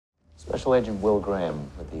Special Agent Will Graham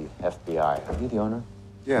with the FBI. Are you the owner?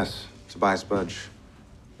 Yes, Tobias Budge.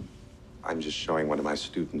 I'm just showing one of my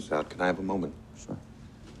students out. Can I have a moment? Sure.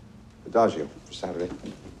 Adagio for Saturday.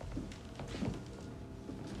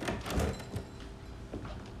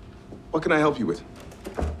 What can I help you with?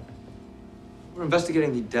 We're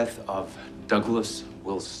investigating the death of Douglas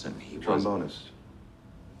Wilson. He was... Trombonist.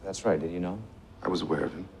 That's right. Did you know? I was aware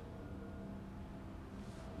of him.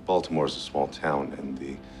 Baltimore is a small town, and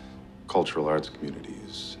the cultural arts community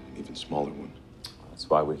is an even smaller one. That's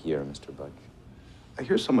why we're here, Mr. Budge. I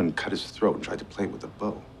hear someone cut his throat and tried to play it with a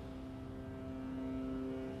bow.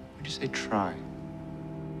 Why'd you say try?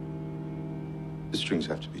 The strings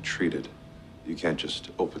have to be treated. You can't just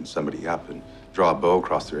open somebody up and draw a bow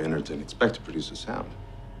across their innards and expect to produce a sound.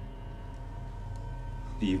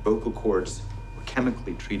 The vocal cords were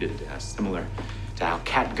chemically treated similar to how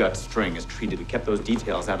catgut string is treated. We kept those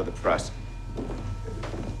details out of the press.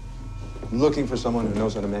 I'm looking for someone who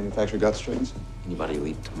knows how to manufacture gut strings. Anybody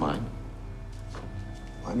leap to mind?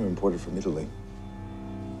 Mine are imported from Italy.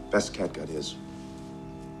 Best catgut is.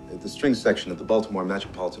 The string section of the Baltimore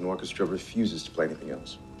Metropolitan Orchestra refuses to play anything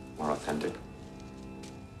else. More authentic?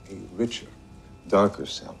 A richer, darker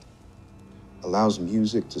sound. Allows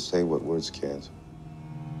music to say what words can't.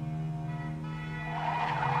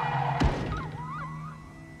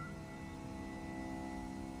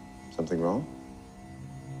 Something wrong?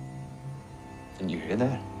 Didn't you hear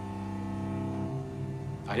that?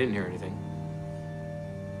 I didn't hear anything.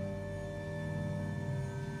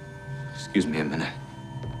 Excuse me a minute.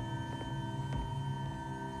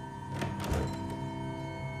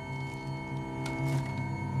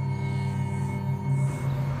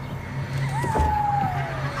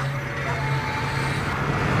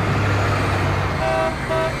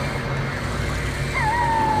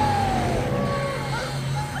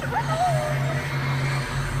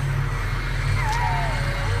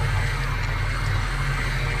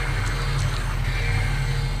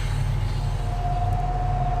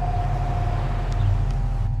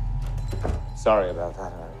 Sorry about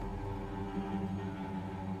that, Harry.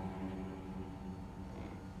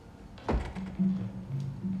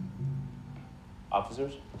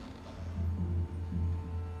 Officers?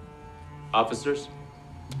 Officers?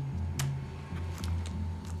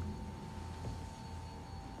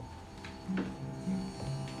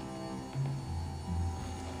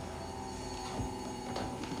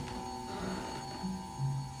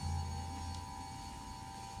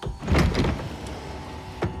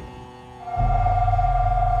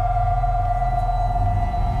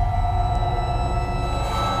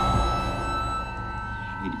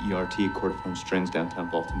 ERT, quarter-phone strings, downtown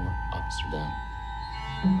Baltimore. Officer down.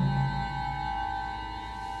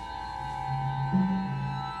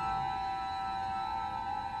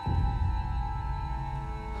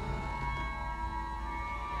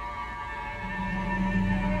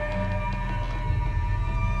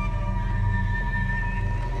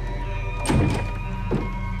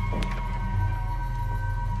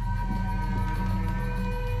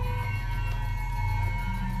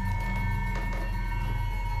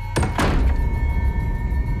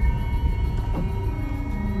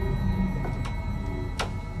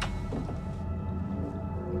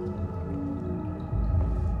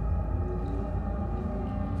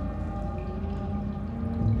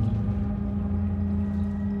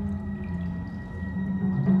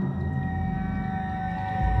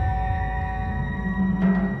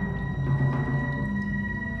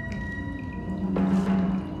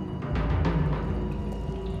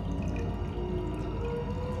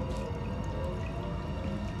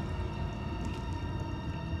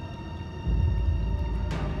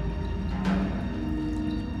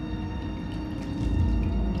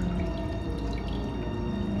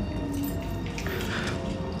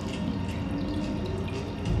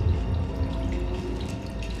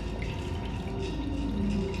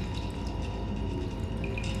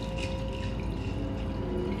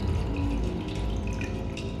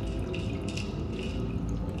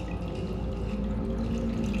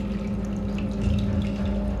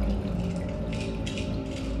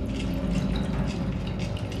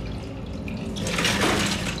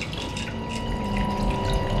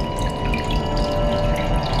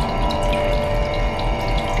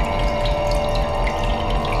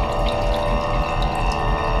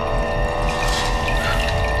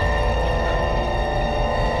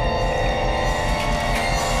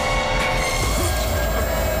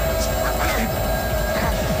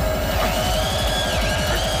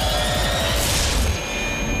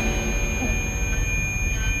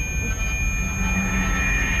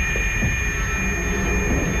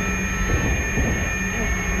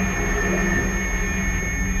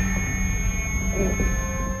 you.